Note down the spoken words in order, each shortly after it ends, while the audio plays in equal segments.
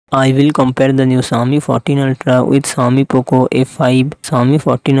I will compare the new Xiaomi 14 Ultra with Xiaomi Poco A5. Xiaomi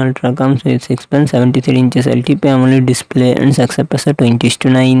 14 Ultra comes with 6.73 inches LTP AMOLED display and success capacitor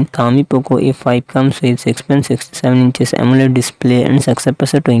 20:9. Xiaomi Poco A5 comes with 6.67 inches AMOLED display and success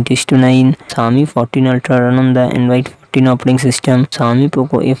capacitor 20:9. Xiaomi 14 Ultra run on the Android 14 operating system. Xiaomi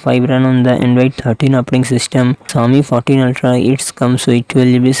Poco A5 run on the Android 13 operating system. Xiaomi 14 Ultra it comes with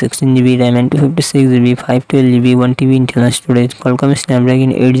 12GB, 16GB RAM and 256GB, 512GB, 1TB internal storage, Qualcomm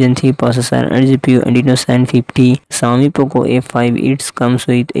Snapdragon 8 Gen 3 processor and GPU Adreno 750. Xiaomi Poco A5 it comes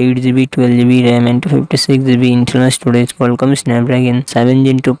with 8GB, 12GB RAM and 256GB internal storage, Qualcomm Snapdragon 7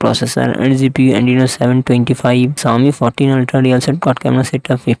 Gen 2 processor and GPU Adreno 725. Xiaomi 14 Ultra real set quad camera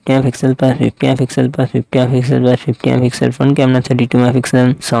setup 50MP plus 50MP plus 50MP plus 50MP front camera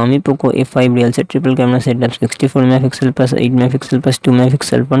 32MP. Xiaomi Poco A5 real set triple camera setup 64MP plus 8MP plus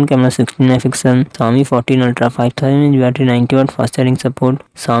 2MP front camera 16MP. Xiaomi 14 Ultra 5000 mAh battery 90W fast charging support.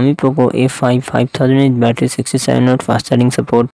 Xiaomi Poco A5 5000 mAh battery 67W fast charging support.